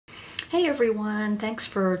Hey everyone, thanks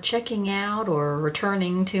for checking out or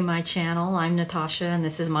returning to my channel. I'm Natasha and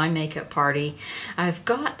this is my makeup party. I've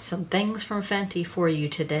got some things from Fenty for you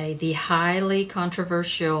today. The highly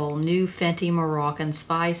controversial new Fenty Moroccan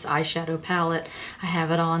Spice eyeshadow palette. I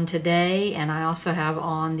have it on today, and I also have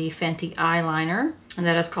on the Fenty eyeliner. And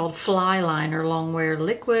that is called Flyliner Longwear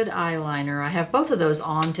Liquid Eyeliner. I have both of those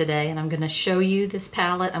on today, and I'm going to show you this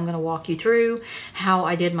palette. I'm going to walk you through how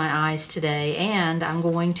I did my eyes today, and I'm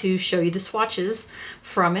going to show you the swatches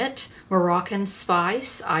from it. Moroccan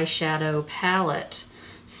Spice Eyeshadow Palette.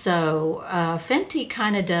 So Fenty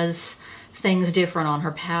kind of does things different on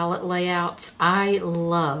her palette layouts. I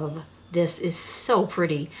love this. Is so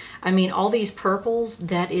pretty. I mean, all these purples,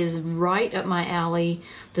 that is right up my alley.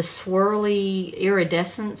 The swirly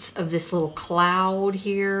iridescence of this little cloud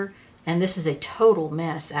here. And this is a total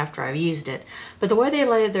mess after I've used it. But the way they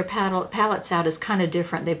lay their palettes out is kind of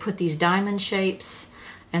different. They put these diamond shapes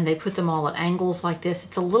and they put them all at angles like this.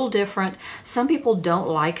 It's a little different. Some people don't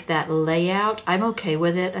like that layout. I'm okay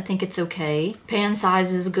with it. I think it's okay. Pan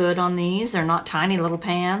size is good on these. They're not tiny little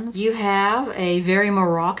pans. You have a very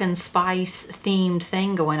Moroccan spice themed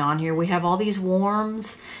thing going on here. We have all these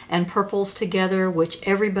warms and purples together, which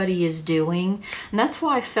everybody is doing. And that's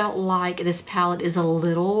why I felt like this palette is a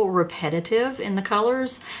little repetitive in the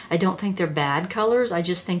colors. I don't think they're bad colors. I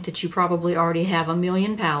just think that you probably already have a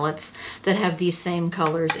million palettes that have these same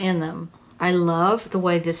colors in them. I love the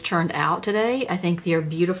way this turned out today. I think they're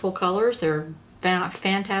beautiful colors. They're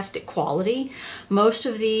fantastic quality. Most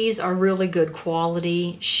of these are really good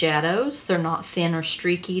quality shadows. They're not thin or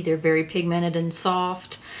streaky. They're very pigmented and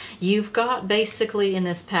soft. You've got basically in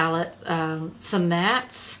this palette some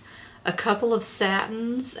mattes, a couple of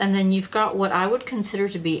satins, and then you've got what I would consider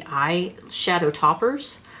to be eyeshadow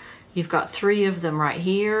toppers. You've got 3 of them right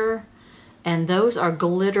here. And those are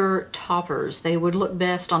glitter toppers. They would look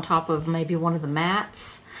best on top of maybe one of the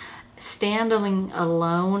mattes. Standing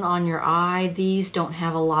alone on your eye, these don't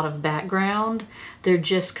have a lot of background. They're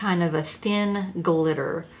just kind of a thin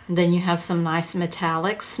glitter. And then you have some nice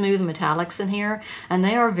metallics, smooth metallics in here, and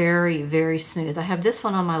they are very, very smooth. I have this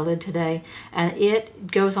one on my lid today, and it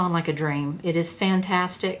goes on like a dream. It is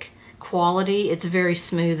fantastic quality. It's very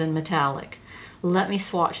smooth and metallic. Let me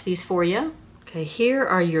swatch these for you. Okay, here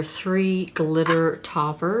are your 3 glitter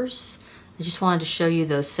toppers. I just wanted to show you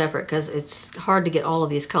those separate because it's hard to get all of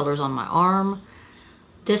these colors on my arm.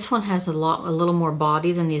 This one has a little more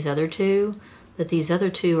body than these other 2, but these other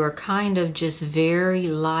 2 are kind of just very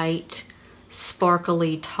light,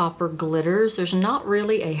 sparkly topper glitters. There's not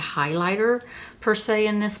really a highlighter per se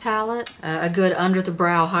in this palette, a good under the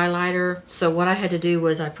brow highlighter. So what I had to do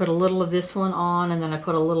was I put a little of this one on, and then I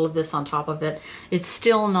put a little of this on top of it. It's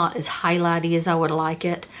still not as highlighty as I would like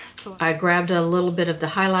it. So I grabbed a little bit of the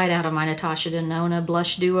highlight out of my Natasha Denona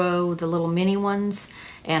Blush Duo, the little mini ones,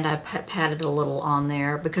 and I patted a little on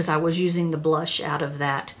there because I was using the blush out of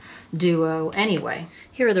that duo anyway.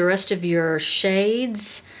 Here are the rest of your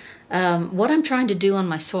shades. What I'm trying to do on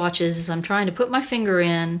my swatches is I'm trying to put my finger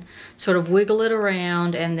in, sort of wiggle it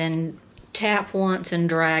around, and then tap once and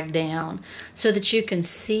drag down so that you can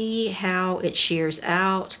see how it shears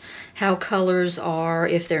out, how colors are,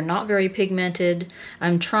 if they're not very pigmented.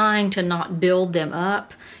 I'm trying to not build them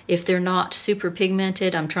up. If they're not super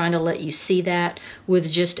pigmented, I'm trying to let you see that with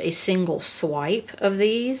just a single swipe of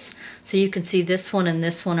these. So you can see this one and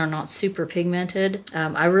this one are not super pigmented.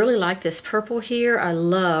 I really like this purple here. I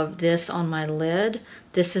love this on my lid.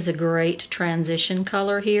 This is a great transition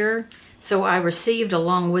color here. So I received,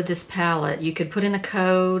 along with this palette, you could put in a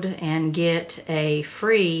code and get a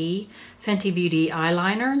free Fenty Beauty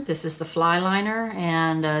eyeliner. This is the Flyliner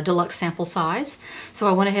and deluxe sample size. So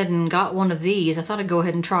I went ahead and got one of these. I thought I'd go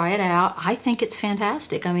ahead and try it out. I think it's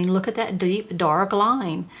fantastic. I mean, look at that deep, dark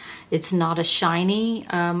line. It's not a shiny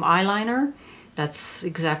eyeliner. That's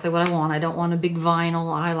exactly what I want. I don't want a big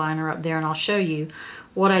vinyl eyeliner up there, and I'll show you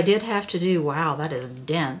what I did have to do. Wow, that is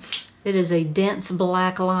dense. It is a dense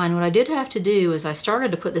black line. What I did have to do is I started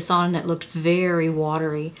to put this on and it looked very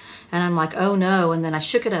watery. And I'm like, oh no, and then I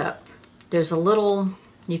shook it up. There's a little,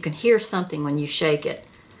 you can hear something when you shake it.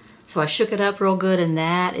 So I shook it up real good, and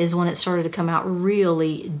that is when it started to come out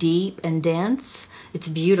really deep and dense. It's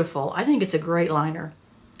beautiful. I think it's a great liner.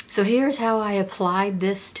 So here's how I applied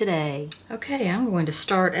this today. Okay, I'm going to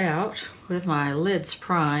start out with my lids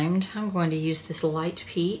primed. I'm going to use this light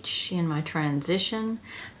peach in my transition.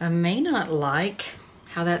 I may not like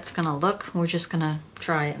how that's gonna look. We're just gonna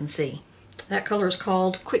try it and see. That color is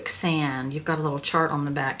called Quicksand. You've got a little chart on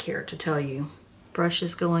the back here to tell you. Brush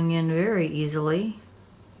is going in very easily.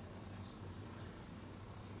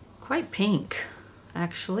 Quite pink,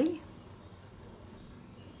 actually.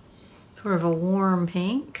 sort of a warm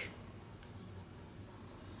pink.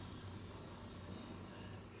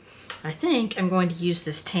 I think I'm going to use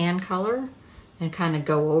this tan color and kind of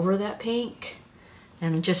go over that pink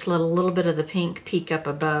and just let a little bit of the pink peek up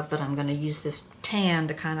above, but I'm going to use this tan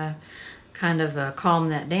to kind of calm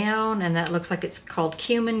that down, and that looks like it's called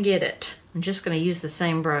Cumin Get It. I'm just going to use the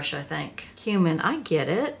same brush, I think. Cumin, I get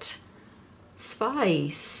it.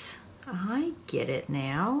 Spice, I get it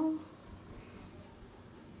now.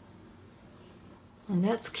 And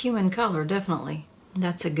that's cumin color, definitely.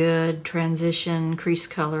 That's a good transition crease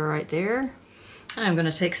color right there. I'm going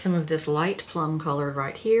to take some of this light plum color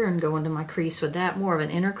right here and go into my crease with that, more of an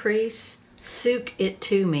inner crease. Souk it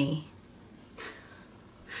to me.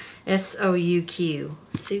 S-O-U-Q.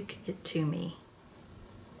 Souk it to me.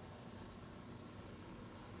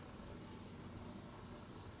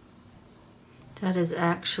 That is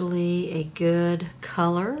actually a good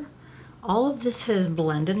color. All of this has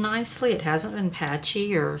blended nicely. It hasn't been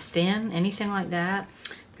patchy or thin, anything like that.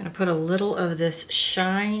 I'm going to put a little of this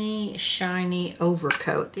shiny, shiny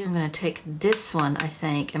overcoat. I'm going to take this one, I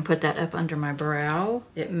think, and put that up under my brow.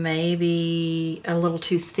 It may be a little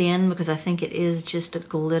too thin because I think it is just a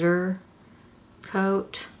glitter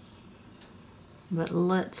coat. But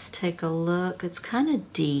let's take a look. It's kind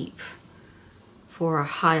of deep for a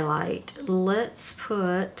highlight. Let's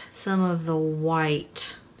put some of the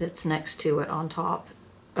white that's next to it on top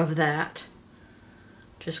of that.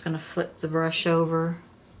 Just going to flip the brush over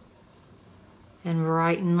and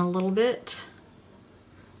brighten a little bit.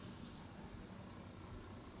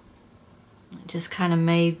 It just kind of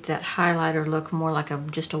made that highlighter look more like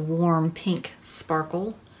just a warm pink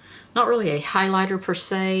sparkle. Not really a highlighter per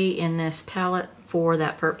se in this palette for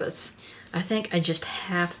that purpose. I think I just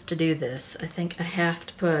have to do this. I think I have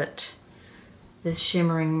to put this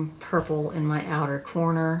shimmering purple in my outer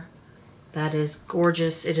corner. That is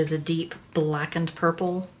gorgeous. It is a deep blackened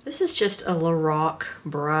purple. This is just a Lorac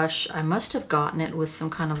brush. I must have gotten it with some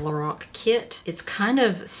kind of Lorac kit. It's kind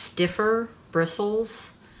of stiffer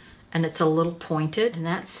bristles and it's a little pointed, and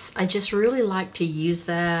I just really like to use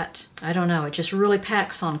that. I don't know, it just really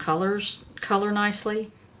packs on color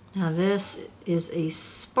nicely. Now this is a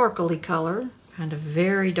sparkly color, kind of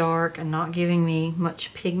very dark and not giving me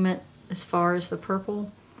much pigment as far as the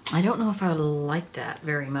purple. I don't know if I like that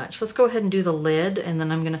very much. Let's go ahead and do the lid, and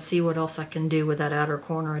then I'm going to see what else I can do with that outer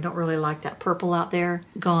corner. I don't really like that purple out there.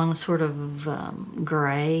 Gone sort of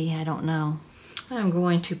gray, I don't know. I'm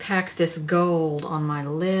going to pack this gold on my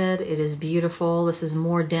lid. It is beautiful. This is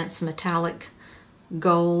more dense metallic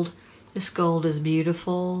gold. This gold is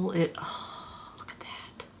beautiful. Oh, look at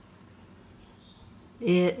that.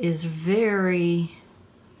 It is very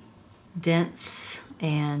dense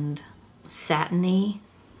and satiny.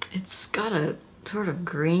 It's got a sort of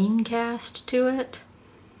green cast to it.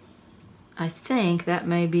 I think that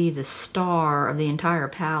may be the star of the entire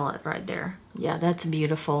palette right there. Yeah, that's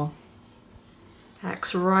beautiful.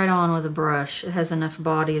 Packs right on with a brush. It has enough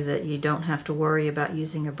body that you don't have to worry about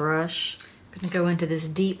using a brush. I'm gonna go into this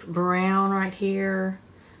deep brown right here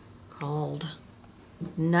called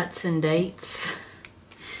Nuts and Dates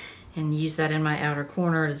and use that in my outer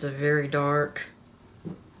corner. It is a very dark.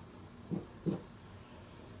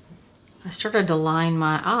 I started to line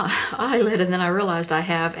my eyelid, and then I realized I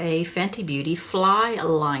have a Fenty Beauty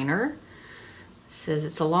Flyliner. It says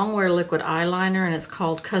it's a long wear liquid eyeliner and it's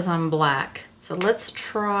called 'Cause I'm Black. So let's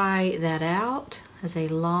try that out. It has a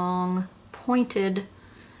long pointed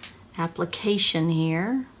application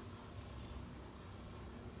here.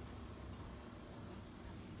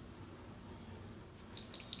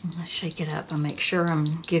 I'm gonna shake it up and make sure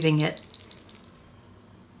I'm giving it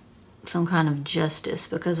some kind of justice,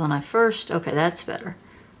 because when I first, okay, that's better.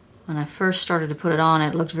 When I first started to put it on,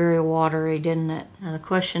 it looked very watery, didn't it? Now the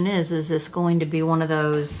question is this going to be one of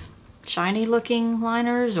those shiny looking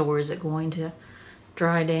liners, or is it going to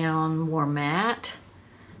dry down more matte?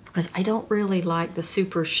 Because I don't really like the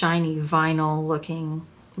super shiny vinyl looking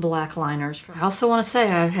black liners. I also want to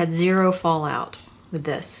say I've had zero fallout with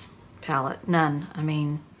this palette, none. I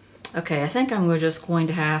mean, okay, I think I'm just going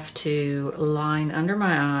to have to line under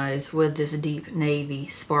my eyes with this deep navy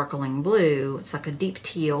sparkling blue. It's like a deep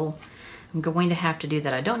teal. I'm going to have to do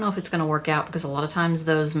that. I don't know if it's going to work out, because a lot of times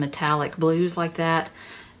those metallic blues like that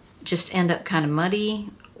just end up kind of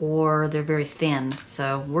muddy, or they're very thin.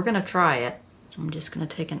 So we're going to try it. I'm just going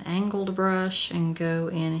to take an angled brush and go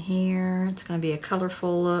in here. It's going to be a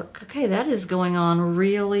colorful look. Okay, that is going on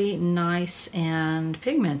really nice and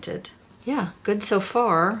pigmented. Yeah, good so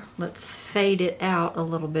far. Let's fade it out a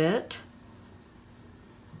little bit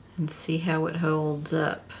and see how it holds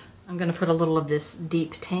up. I'm going to put a little of this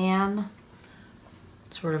deep tan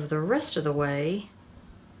sort of the rest of the way.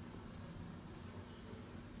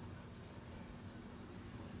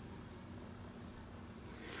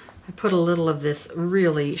 I put a little of this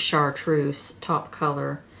really chartreuse top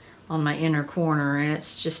color on my inner corner, and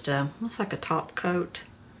it's just looks like a top coat,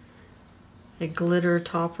 a glitter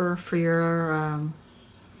topper for your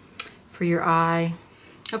eye.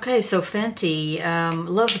 Okay, so Fenty,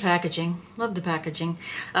 love the packaging, love the packaging.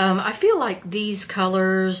 I feel like these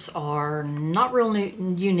colors are not real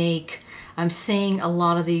unique. I'm seeing a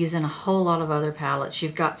lot of these in a whole lot of other palettes.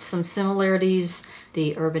 You've got some similarities,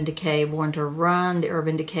 the Urban Decay Born to Run, the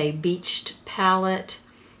Urban Decay Beached palette.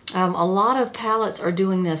 A lot of palettes are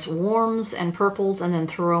doing this warms and purples and then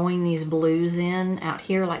throwing these blues in out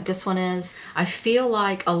here like this one is. I feel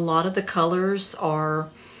like a lot of the colors are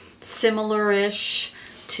similar-ish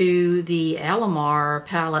to the Alamar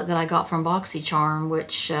palette that I got from Boxycharm,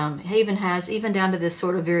 which even has down to this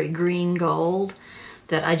sort of very green gold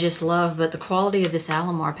that I just love, but the quality of this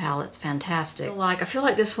Alamar palette's fantastic. I feel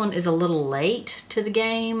like this one is a little late to the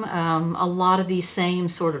game. A lot of these same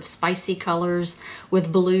sort of spicy colors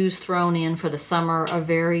with blues thrown in for the summer, a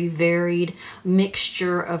very varied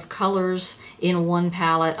mixture of colors in one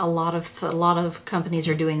palette. A lot of companies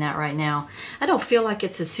are doing that right now. I don't feel like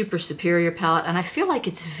it's a super superior palette, and I feel like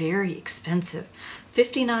it's very expensive.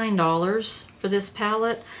 $59 for this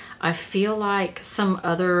palette. I feel like some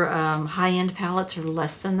other high-end palettes are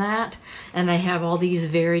less than that, and they have all these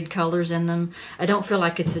varied colors in them. I don't feel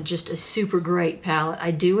like it's just a super great palette.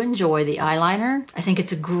 I do enjoy the eyeliner. I think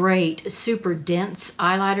it's a great, super dense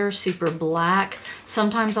eyeliner, super black.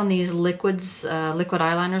 Sometimes on these liquids, liquid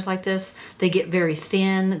eyeliners like this, they get very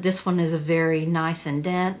thin. This one is very nice and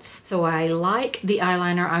dense. So I like the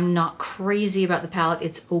eyeliner. I'm not crazy about the palette.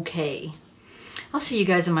 It's okay. I'll see you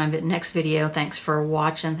guys in my next video. Thanks for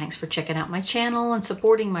watching. Thanks for checking out my channel and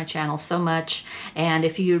supporting my channel so much. And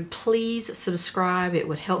if you'd please subscribe, it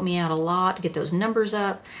would help me out a lot to get those numbers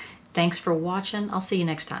up. Thanks for watching. I'll see you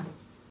next time.